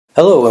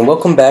Hello and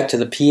welcome back to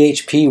the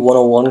PHP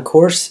 101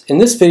 course. In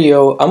this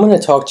video I'm going to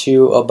talk to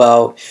you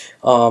about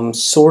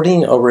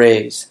sorting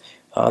arrays.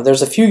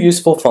 There's a few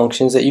useful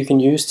functions that you can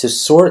use to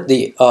sort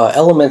the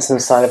elements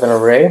inside of an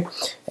array,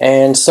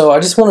 and so I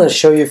just wanted to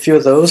show you a few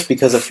of those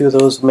because a few of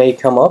those may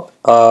come up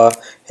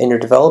in your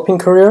developing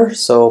career.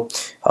 So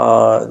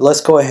let's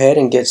go ahead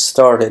and get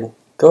started.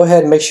 Go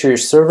ahead and make sure your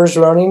server's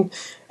running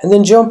and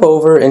then jump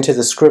over into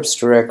the scripts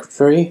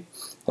directory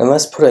and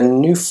let's put a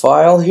new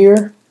file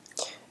here.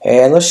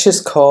 And let's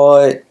just call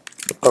it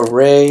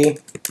array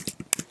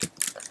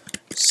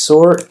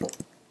sort.php,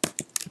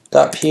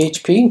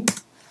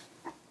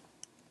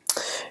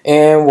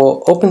 and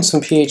we'll open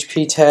some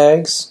PHP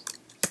tags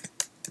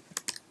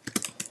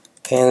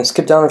and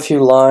skip down a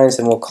few lines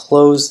and we'll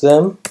close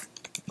them.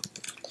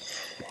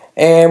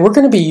 And we're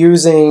going to be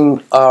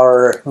using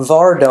our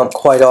var dump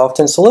quite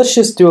often, so let's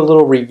just do a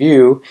little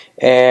review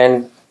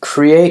and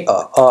create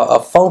a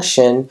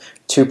function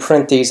to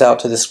print these out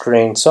to the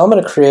screen. So I'm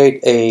going to create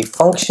a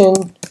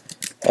function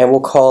and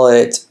we'll call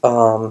it,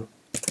 we'll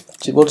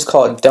just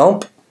call it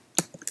dump,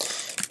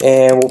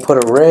 and we'll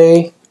put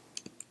array,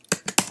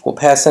 we'll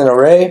pass in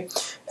array,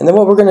 and then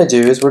what we're going to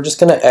do is we're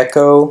just going to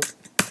echo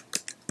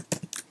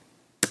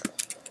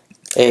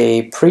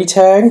a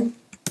pre-tag,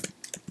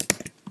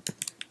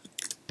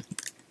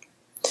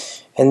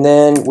 and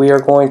then we are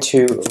going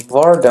to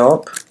var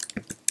dump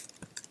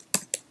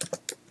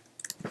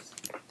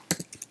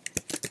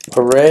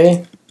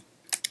array,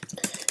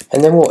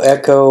 and then we'll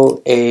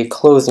echo a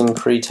closing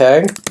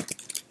pre-tag.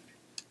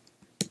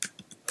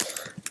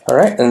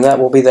 Alright, and that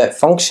will be that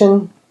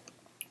function.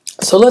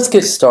 So let's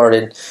get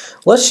started.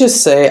 Let's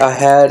just say I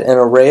had an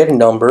array of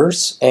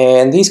numbers,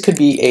 and these could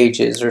be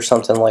ages or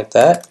something like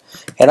that,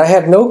 and I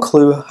have no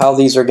clue how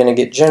these are going to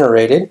get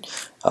generated,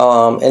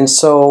 and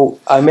so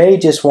I may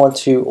just want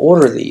to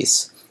order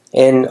these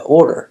in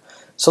order.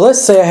 So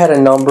let's say I had a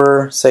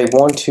number, say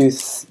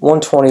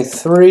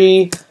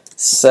 123,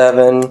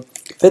 7,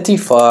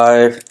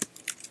 55,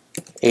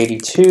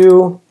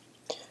 82,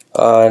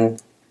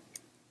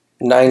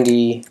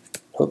 90,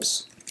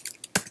 oops,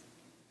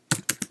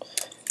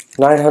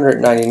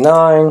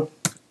 999,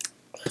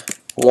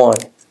 1.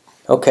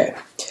 Okay,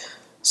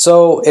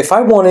 so if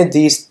I wanted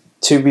these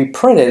to be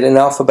printed in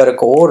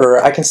alphabetical order,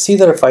 I can see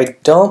that if I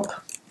dump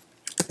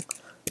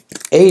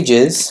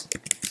ages,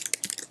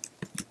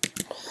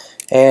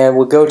 and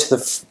we'll go to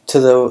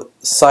the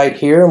site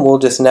here, and we'll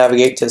just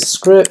navigate to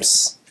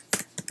scripts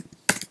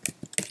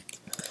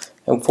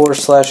and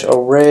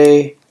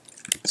 /array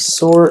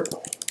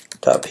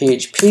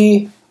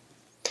sort.php, and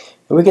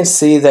we can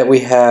see that we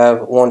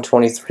have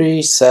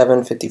 123,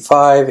 7,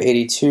 55,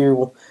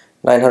 82,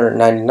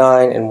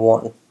 999, and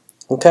 1.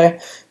 Okay,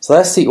 so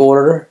that's the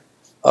order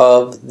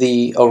of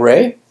the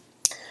array.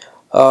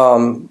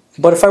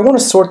 But if I want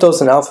to sort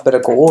those in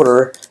alphabetical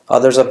order,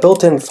 there's a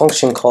built-in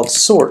function called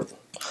sort.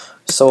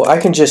 So I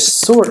can just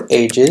sort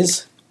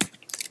ages,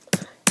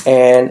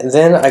 and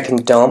then I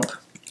can dump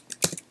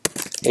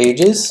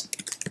ages.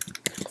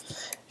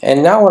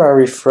 And now when I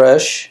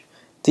refresh,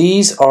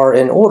 these are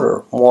in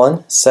order: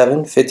 1,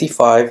 7,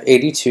 55,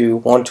 82,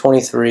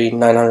 123,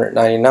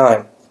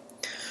 999.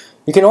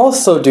 You can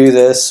also do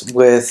this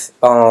with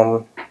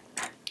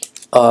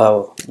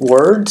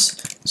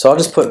words. So I'll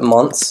just put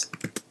months.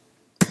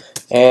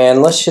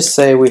 And let's just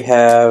say we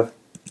have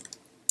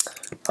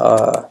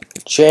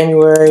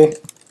January,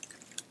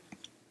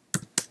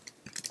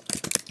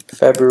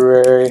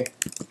 February,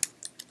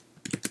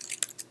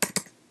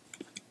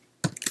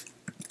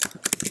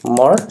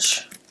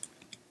 March,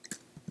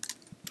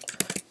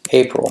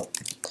 April.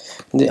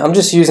 I'm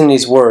just using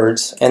these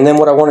words, and then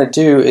what I want to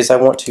do is I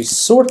want to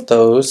sort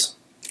those.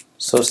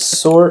 So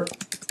sort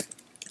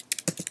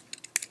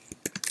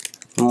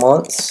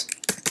months,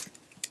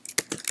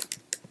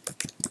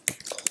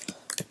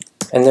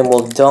 and then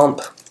we'll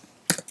dump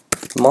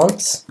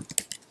months.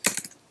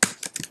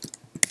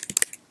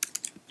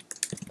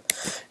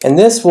 And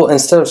this will,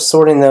 instead of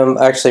sorting them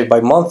actually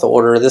by month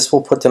order, this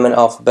will put them in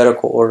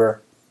alphabetical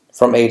order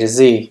from A to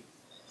Z.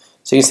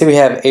 So you can see we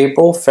have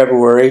April,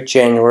 February,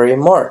 January,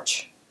 and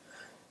March.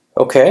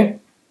 Okay,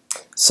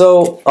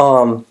 so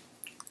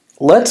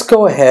let's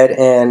go ahead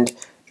and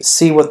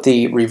see what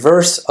the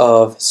reverse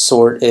of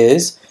sort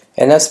is,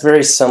 and that's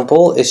very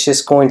simple. It's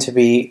just going to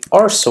be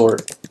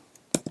rsort.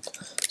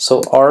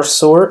 So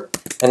rsort,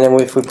 and then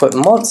if we put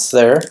months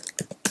there,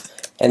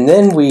 and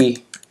then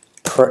we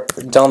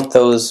dump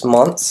those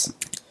months,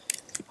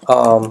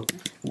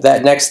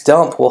 that next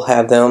dump will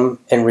have them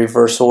in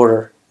reverse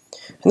order.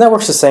 And that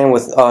works the same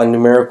with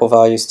numerical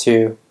values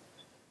too.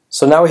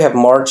 So now we have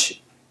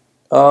March,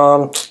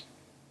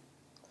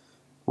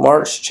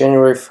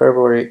 January,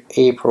 February,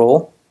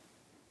 April.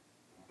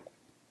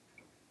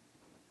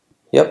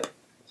 Yep.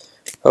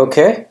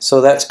 Okay,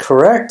 so that's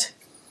correct.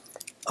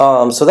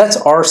 So that's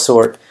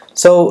rsort.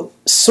 So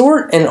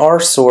sort and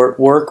rsort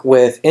work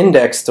with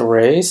indexed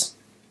arrays.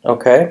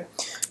 Okay,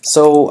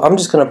 so I'm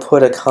just going to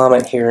put a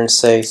comment here and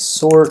say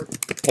sort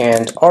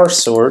and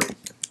rsort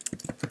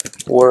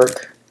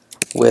work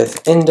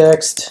with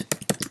indexed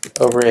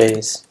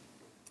arrays.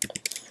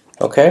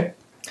 Okay,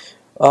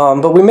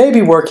 but we may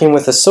be working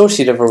with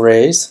associative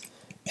arrays,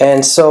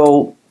 and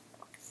so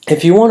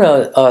if you want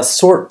to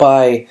sort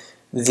by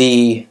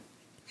the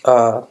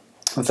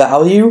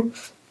value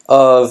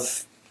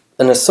of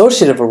an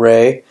associative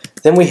array,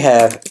 then we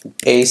have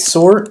A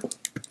sort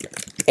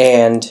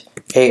and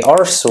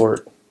AR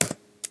sort.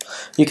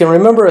 You can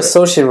remember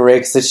associative array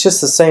because it's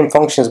just the same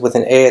functions with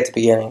an A at the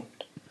beginning.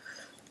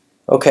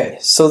 Okay,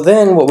 so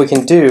then what we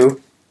can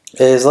do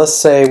is, let's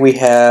say we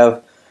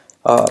have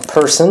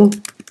person,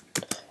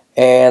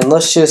 and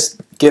let's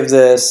just give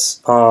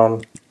this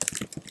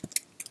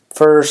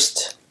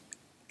first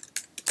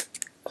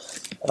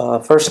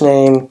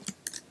name,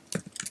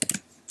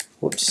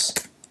 whoops,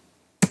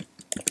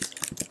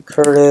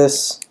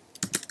 Curtis,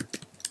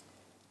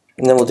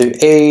 and then we'll do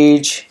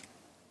age,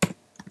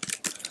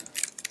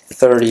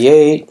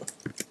 38,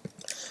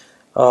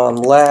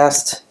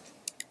 last,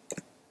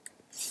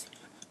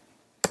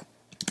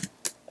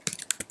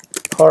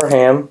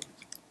 Parham,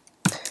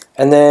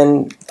 and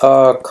then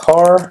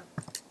car,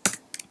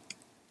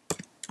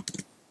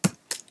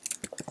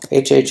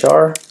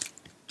 HHR.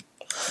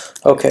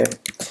 Okay,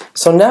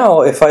 so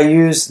now if I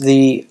use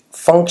the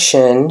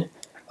function,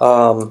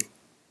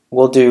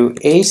 we'll do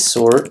A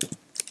sort,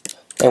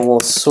 and we'll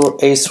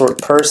sort A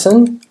sort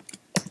person,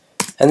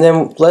 and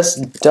then let's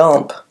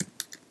dump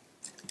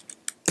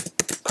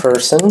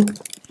person.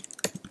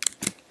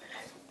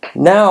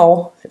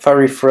 Now if I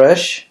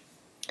refresh,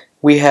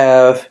 we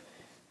have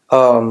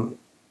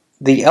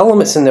the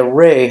elements in the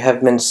array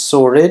have been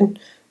sorted,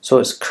 so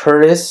it's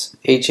Curtis,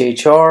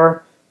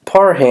 HHR,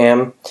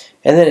 Parham,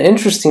 and then an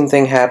interesting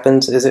thing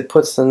happens is it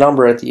puts the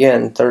number at the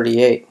end,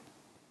 38.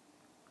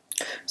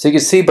 So you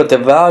can see, but the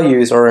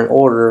values are in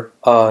order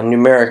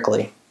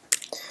numerically.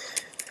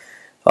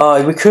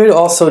 We could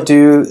also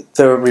do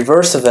the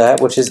reverse of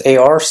that, which is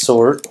AR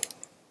sort.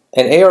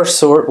 And AR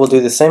sort will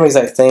do the same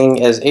exact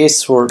thing as A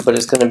sort, but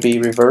it's going to be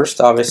reversed,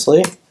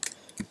 obviously.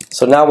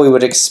 So now we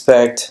would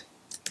expect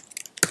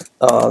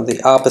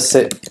the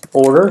opposite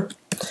order.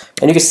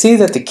 And you can see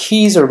that the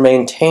keys are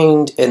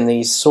maintained in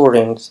these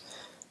sortings.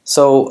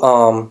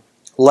 So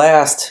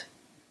last,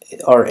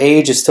 our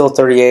age is still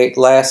 38,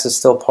 last is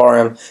still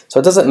Parham. So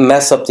it doesn't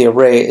mess up the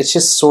array. It's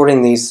just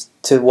sorting these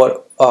to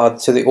what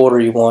to the order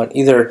you want,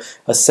 either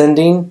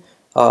ascending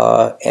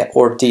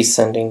or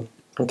descending.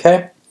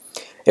 Okay.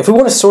 If we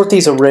want to sort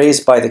these arrays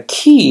by the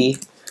key,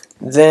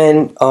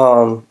 then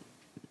so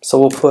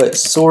we'll put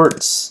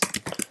sorts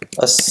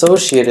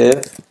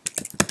associative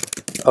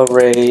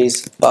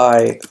arrays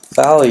by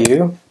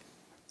value,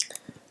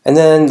 and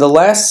then the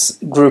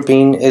last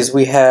grouping is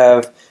we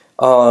have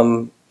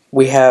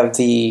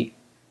the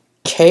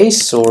K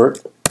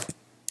sort,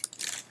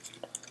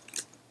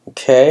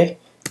 okay,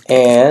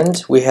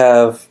 and we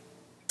have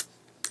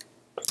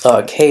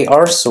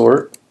KR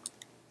sort,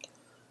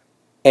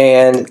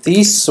 and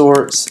these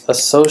sorts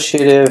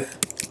associative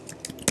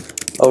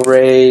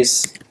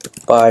arrays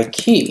by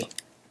key.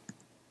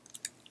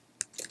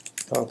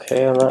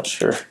 Okay, I'm not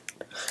sure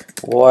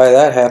why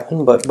that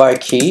happened, but by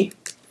key.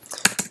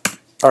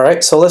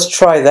 Alright, so let's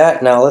try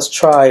that now. Let's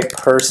try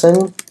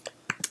person.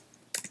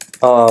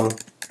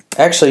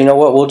 Actually, you know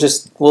what?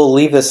 We'll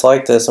leave this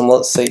like this, and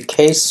let's say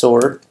K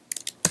sort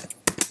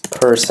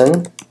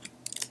person,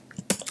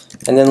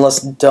 and then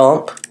let's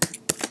dump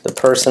the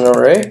person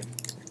array.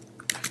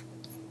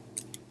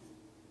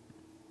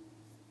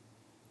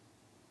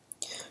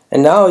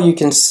 And now you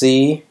can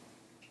see,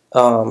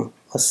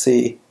 let's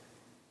see,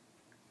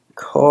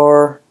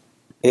 car,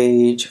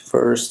 age,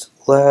 first,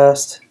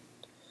 last.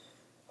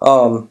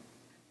 So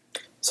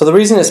the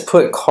reason it's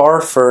put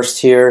car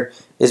first here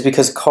is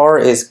because car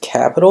is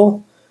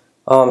capital.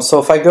 So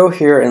if I go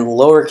here and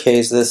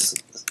lowercase this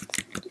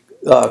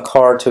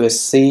car to a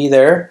C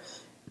there,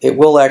 it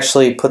will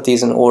actually put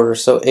these in order.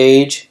 So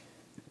age,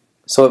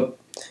 so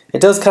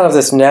it does kind of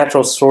this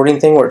natural sorting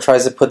thing where it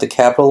tries to put the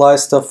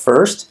capitalized stuff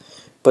first.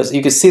 But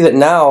you can see that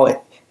now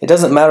it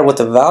doesn't matter what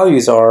the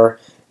values are,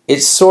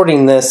 it's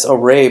sorting this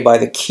array by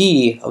the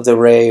key of the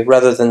array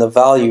rather than the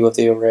value of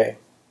the array.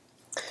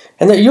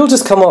 And then you'll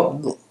just come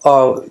up,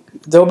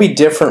 there'll be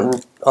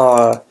different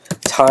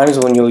times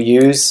when you'll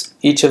use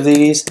each of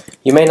these.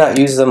 You may not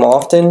use them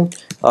often,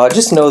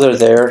 just know they're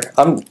there.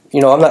 I'm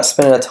not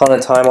spending a ton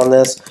of time on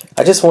this.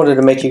 I just wanted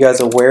to make you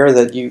guys aware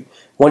that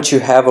once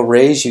you have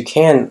arrays, you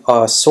can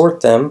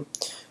sort them.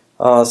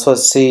 So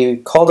let's see,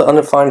 call the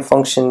undefined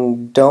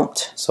function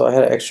dumped, so I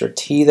had an extra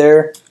T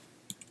there.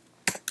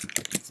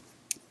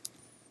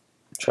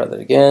 Try that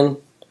again.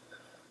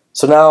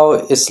 So now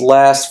it's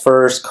last,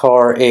 first,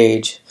 car,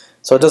 age.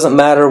 So it doesn't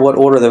matter what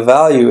order the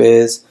value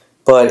is,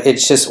 but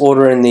it's just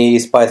ordering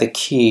these by the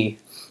key.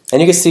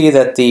 And you can see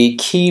that the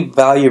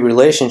key-value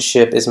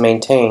relationship is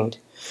maintained.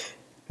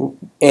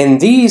 In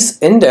these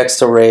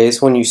indexed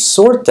arrays, when you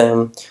sort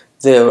them,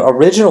 the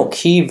original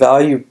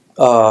key-value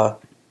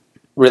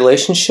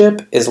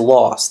relationship is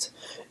lost,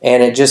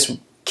 and it just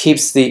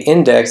keeps the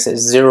index at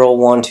 0,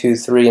 1, 2,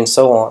 3, and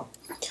so on.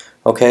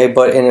 Okay,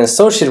 but in an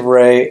associative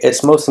array,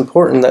 it's most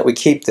important that we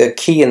keep the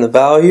key and the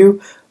value.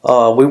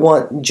 We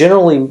want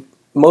generally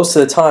most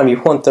of the time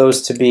you want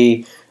those to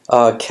be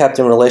kept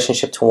in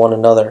relationship to one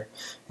another.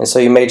 And so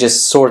you may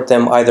just sort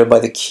them either by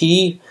the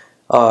key,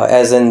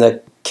 as in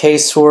the K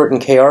sort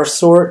and KR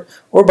sort,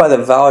 or by the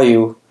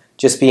value,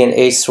 just being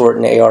A sort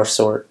and AR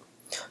sort.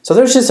 So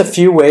there's just a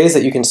few ways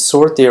that you can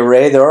sort the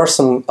array. There are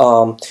some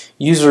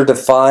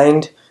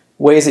user-defined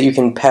ways that you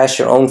can pass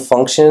your own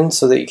function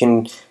so that you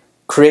can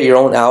create your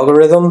own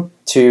algorithm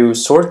to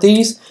sort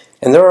these.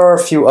 And there are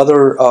a few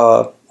other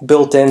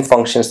built-in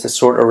functions to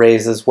sort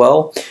arrays as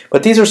well.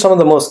 But these are some of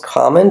the most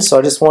common, so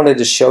I just wanted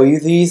to show you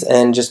these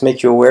and just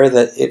make you aware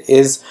that it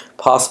is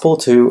possible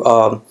to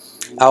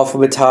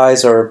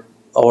alphabetize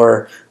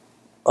or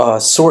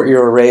sort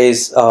your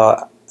arrays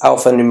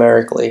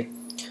alphanumerically.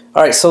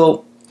 Alright,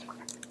 so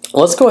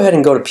let's go ahead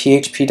and go to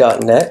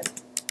php.net,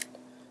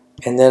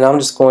 and then I'm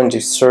just going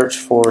to search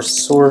for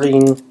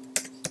sorting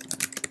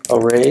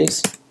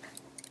arrays.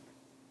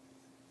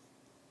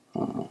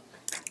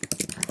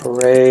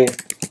 Array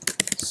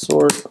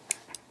sort.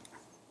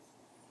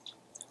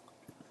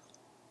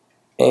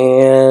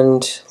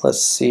 And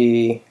let's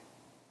see.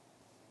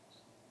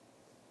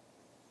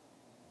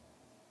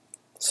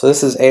 So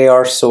this is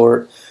AR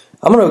sort.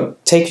 I'm going to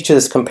take you to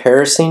this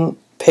comparison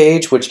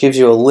page, which gives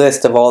you a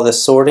list of all the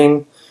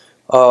sorting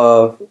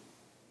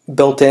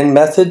built-in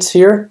methods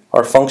here,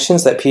 or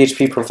functions that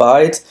PHP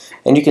provides,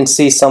 and you can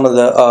see some of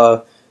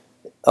the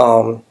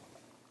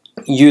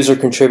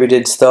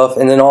user-contributed stuff,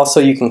 and then also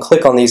you can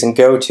click on these and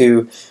go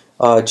to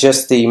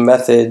just the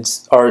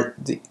methods, or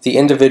the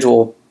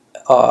individual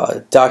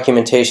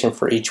documentation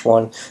for each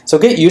one. So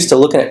get used to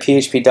looking at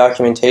PHP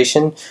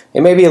documentation. It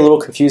may be a little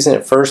confusing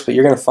at first, but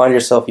you're going to find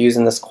yourself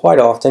using this quite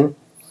often.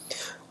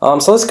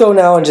 So let's go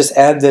now and just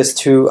add this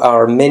to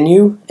our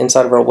menu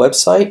inside of our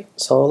website.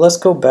 So let's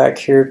go back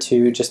here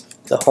to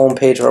just the home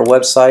page of our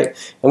website,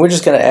 and we're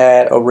just going to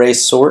add array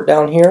sort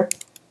down here.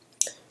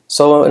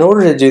 So in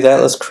order to do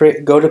that, let's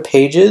go to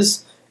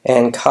pages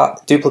and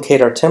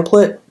duplicate our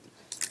template,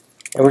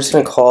 and we're just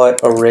going to call it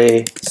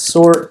array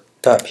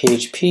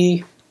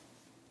sort.php.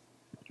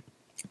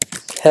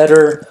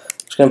 Header, I'm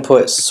just going to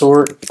put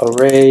sort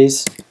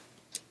arrays,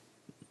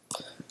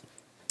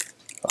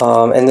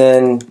 and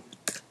then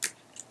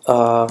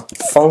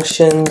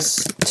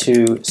functions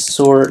to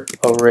sort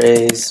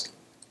arrays,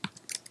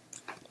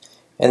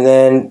 and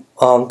then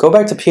go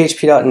back to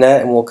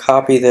php.net, and we'll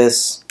copy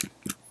this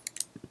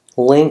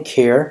link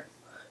here,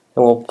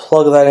 and we'll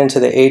plug that into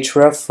the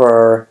href for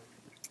our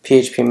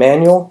PHP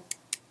manual,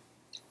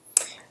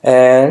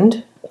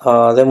 and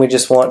then we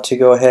just want to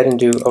go ahead and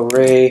do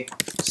array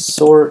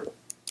sort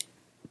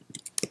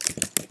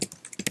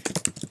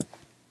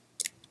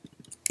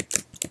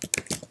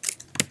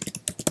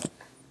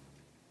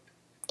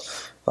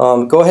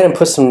go ahead and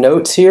put some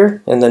notes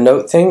here in the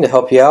note thing to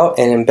help you out,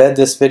 and embed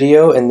this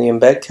video in the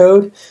embed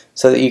code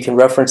so that you can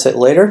reference it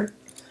later.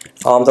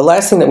 The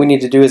last thing that we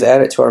need to do is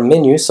add it to our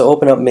menu, so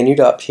open up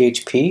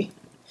menu.php,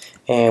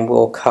 and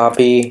we'll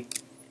copy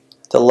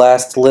the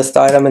last list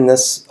item in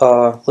this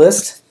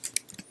list,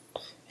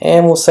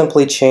 and we'll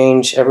simply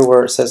change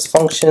everywhere it says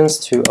functions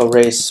to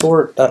array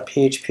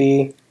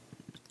sort.php,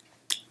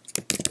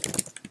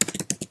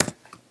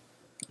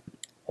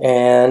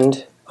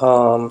 and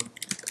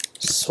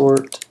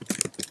sort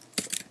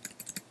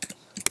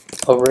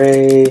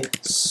array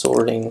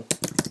sorting.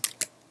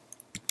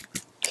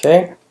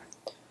 Okay,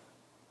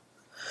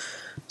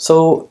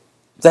 so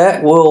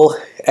that will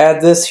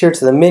add this here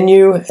to the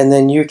menu, and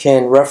then you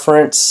can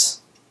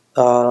reference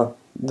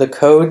the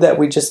code that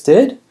we just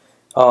did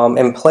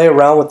and play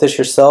around with this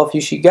yourself.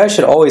 You guys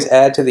should always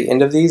add to the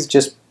end of these,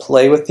 just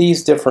play with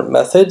these different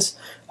methods.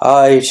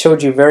 I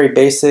showed you very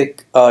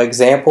basic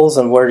examples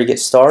on where to get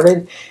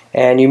started,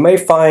 and you may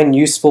find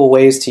useful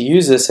ways to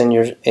use this in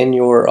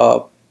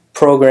your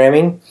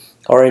programming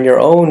or in your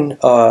own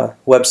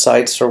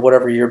websites or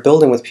whatever you're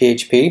building with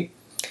PHP.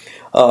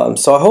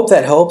 So I hope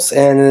that helps,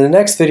 and in the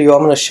next video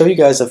I'm going to show you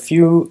guys a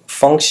few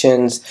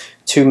functions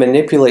to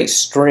manipulate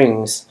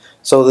strings.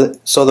 So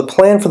the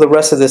plan for the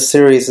rest of this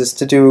series is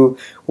to do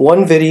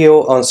one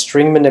video on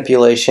string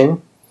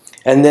manipulation,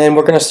 and then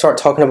we're going to start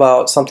talking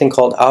about something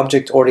called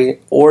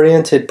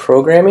object-oriented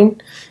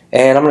programming,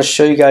 and I'm going to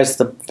show you guys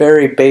the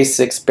very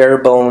basics, bare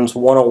bones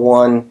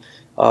 101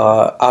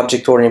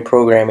 object-oriented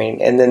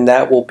programming, and then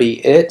that will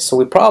be it. So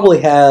we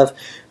probably have,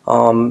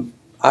 I'm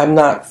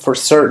not for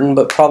certain,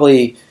 but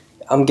probably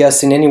I'm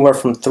guessing anywhere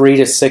from 3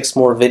 to 6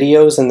 more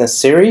videos in this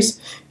series,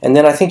 and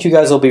then I think you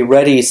guys will be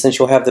ready, since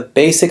you'll have the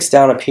basics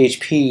down of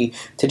PHP,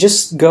 to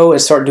just go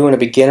and start doing a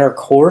beginner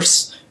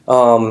course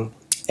and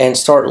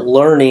start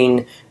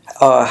learning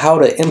how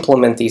to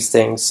implement these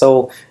things.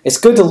 So it's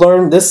good to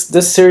learn. This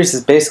series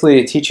is basically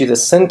to teach you the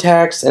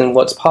syntax and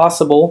what's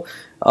possible,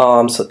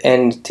 and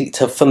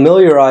to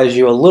familiarize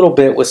you a little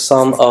bit with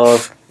some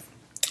of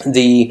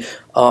the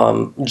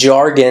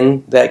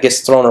jargon that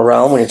gets thrown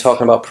around when you're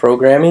talking about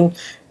programming.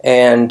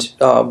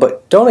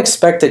 But don't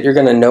expect that you're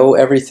going to know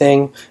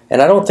everything,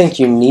 and I don't think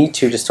you need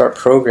to start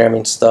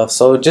programming stuff.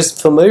 So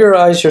just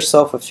familiarize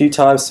yourself a few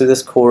times through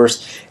this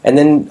course, and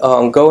then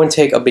go and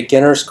take a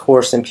beginner's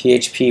course in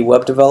PHP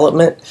web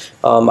development.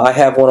 I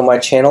have one on my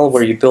channel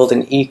where you build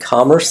an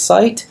e-commerce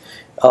site,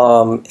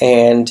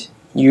 and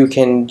you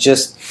can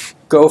just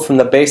go from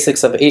the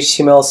basics of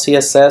HTML,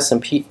 CSS,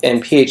 and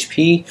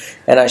PHP,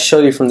 and I show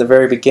you from the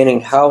very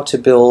beginning how to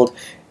build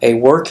a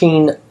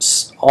working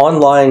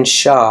online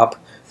shop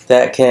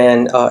that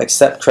can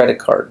accept credit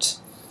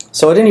cards.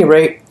 So at any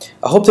rate,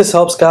 I hope this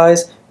helps,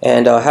 guys,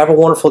 and have a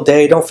wonderful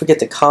day. Don't forget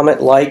to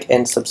comment, like,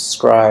 and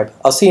subscribe.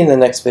 I'll see you in the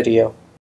next video.